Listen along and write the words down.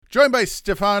Joined by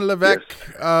Stéphane Lévesque.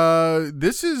 Yes.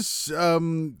 This is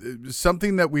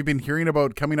something that we've been hearing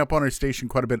about coming up on our station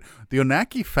quite a bit, the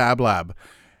Onaki Fab Lab.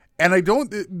 And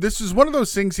this is one of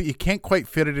those things that you can't quite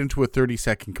fit it into a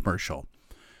 30-second commercial.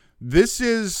 This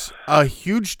is a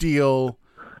huge deal,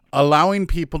 allowing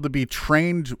people to be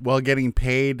trained while getting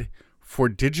paid for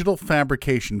digital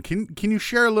fabrication. Can you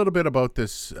share a little bit about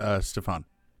this, Stéphane?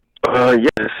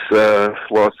 Yes.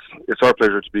 Well, it's our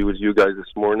pleasure to be with you guys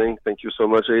this morning. Thank you so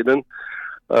much, Aidan.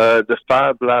 The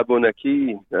Fab Lab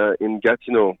Onaki in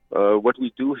Gatineau. What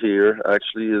we do here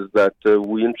actually is that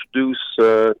we introduce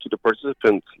to the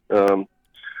participants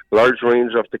large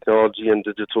range of technology and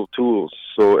digital tools.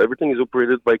 So everything is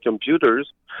operated by computers.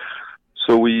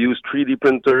 So we use 3D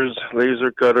printers,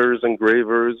 laser cutters,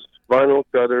 engravers, vinyl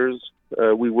cutters.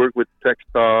 We work with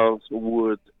textiles,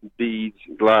 wood, beads,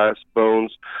 glass,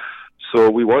 bones. So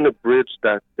we want to bridge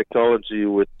that technology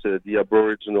with the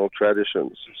Aboriginal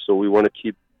traditions. So we want to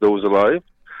keep those alive,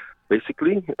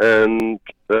 basically. And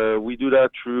we do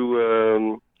that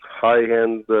through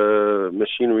high-end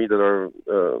machinery that are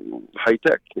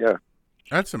high-tech, yeah.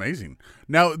 That's amazing.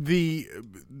 Now,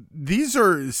 these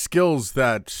are skills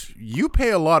that you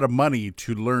pay a lot of money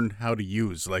to learn how to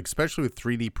use, like especially with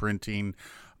 3D printing,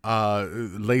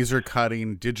 laser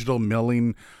cutting, digital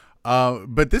milling.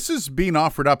 But this is being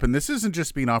offered up, and this isn't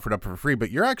just being offered up for free,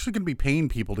 but you're actually going to be paying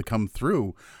people to come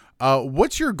through.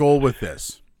 What's your goal with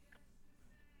this?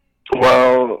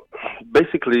 Well,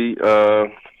 basically,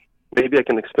 maybe I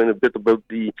can explain a bit about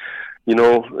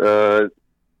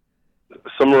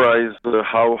summarize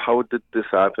how did this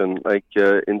happen. Like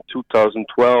in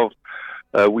 2012,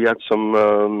 we had some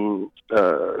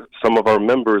of our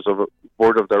members of a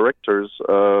board of directors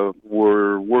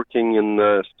were working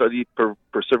in study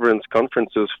perseverance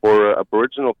conferences for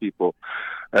Aboriginal people,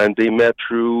 and they met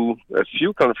through a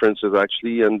few conferences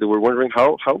actually, and they were wondering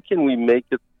how can we make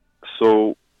it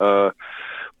so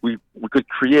we could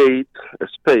create a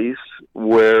space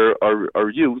where our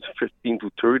youth, 15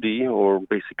 to 30, or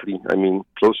basically, I mean,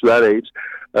 close to that age,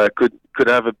 could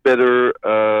have a better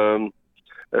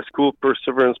a school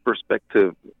perseverance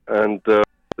perspective. And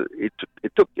it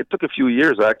took a few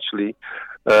years actually.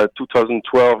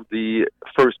 2012, the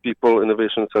First People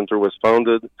Innovation Center was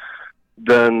founded.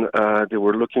 Then they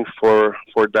were looking for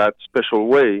that special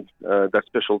way, that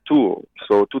special tool.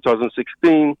 So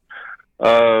 2016.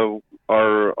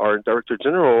 Our Director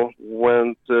General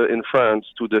went in France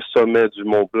to the Sommet du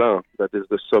Mont Blanc, that is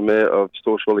the Sommet of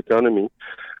Social Economy,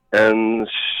 and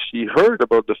she heard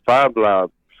about the Fab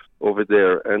Lab over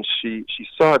there, and she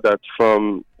saw that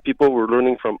from people were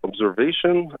learning from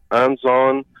observation,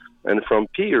 hands-on, and from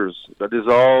peers. That is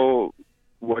all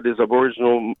what is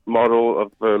Aboriginal model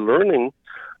of learning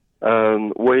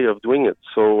way of doing it.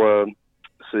 So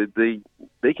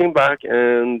they came back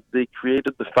and they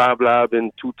created the Fab Lab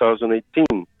in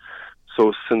 2018.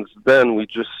 So since then, we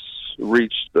just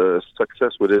reached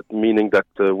success with it, meaning that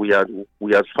we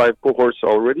had 5 cohorts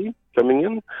already coming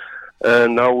in,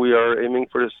 and now we are aiming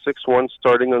for the 6th one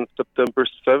starting on September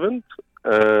 7th.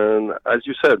 And as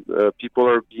you said, people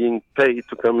are being paid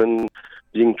to come and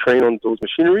being trained on those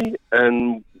machinery.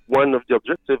 And one of the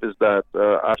objectives is that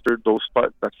after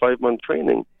that 5-month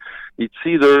training, it's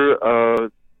either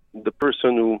the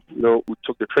person who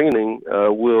took the training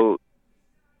will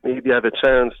maybe have a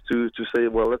chance to say,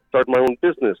 well, let's start my own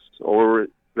business, or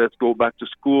let's go back to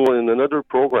school in another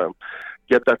program,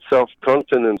 get that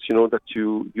self-confidence, that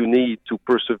you need to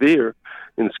persevere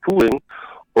in schooling,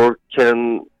 or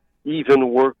can even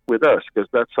work with us, because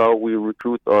that's how we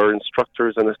recruit our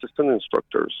instructors and assistant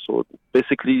instructors. So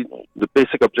basically, the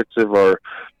basic objective are,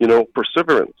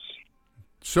 perseverance.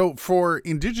 So for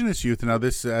Indigenous youth, now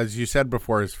this, as you said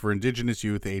before, is for Indigenous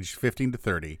youth aged 15 to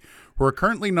 30, who are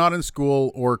currently not in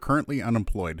school or currently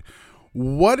unemployed.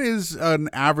 What is an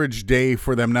average day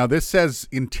for them? Now this says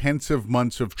intensive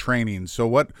months of training. So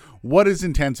what is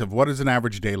intensive? What does an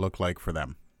average day look like for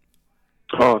them?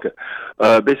 Oh, okay.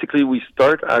 Basically, we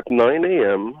start at 9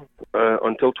 a.m.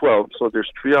 Until 12. So there's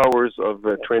 3 hours of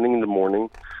training in the morning.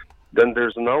 Then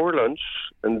there's an hour lunch.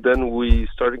 And then we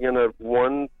start again at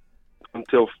 1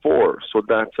 until 4. So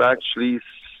that's actually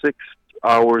 6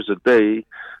 hours a day,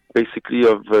 basically,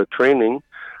 of training,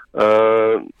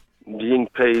 being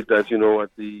paid, as you know,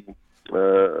 at the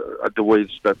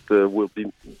wage that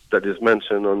is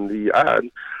mentioned on the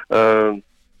ad.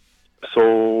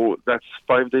 So that's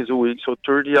 5 days a week, so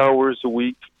 30 hours a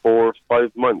week for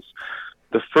 5 months.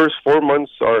 The first 4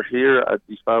 months are here at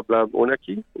the Fab Lab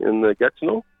Onaki in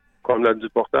Gatineau, Promenade du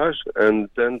Portage, and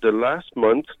then the last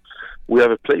month we have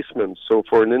a placement, so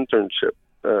for an internship.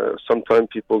 Sometimes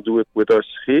people do it with us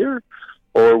here,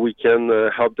 or we can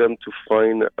help them to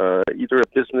find either a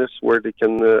business where they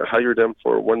can hire them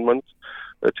for 1 month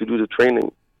to do the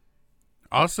training.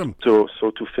 Awesome. So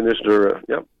to finish their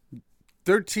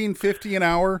 $13.50 an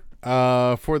hour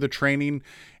for the training.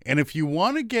 And if you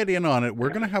want to get in on it, we're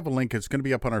going to have a link. It's going to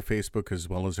be up on our Facebook as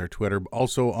well as our Twitter.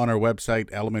 Also on our website,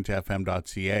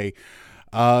 elementfm.ca.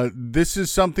 This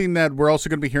is something that we're also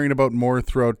going to be hearing about more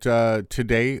throughout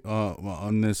today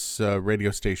on this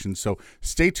radio station. So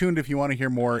stay tuned if you want to hear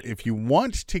more. If you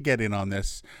want to get in on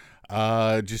this,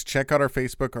 just check out our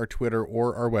Facebook, our Twitter,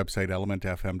 or our website,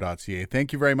 elementfm.ca.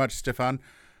 Thank you very much, Stéphane.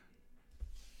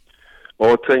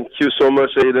 Oh, thank you so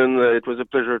much, Aidan. It was a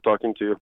pleasure talking to you.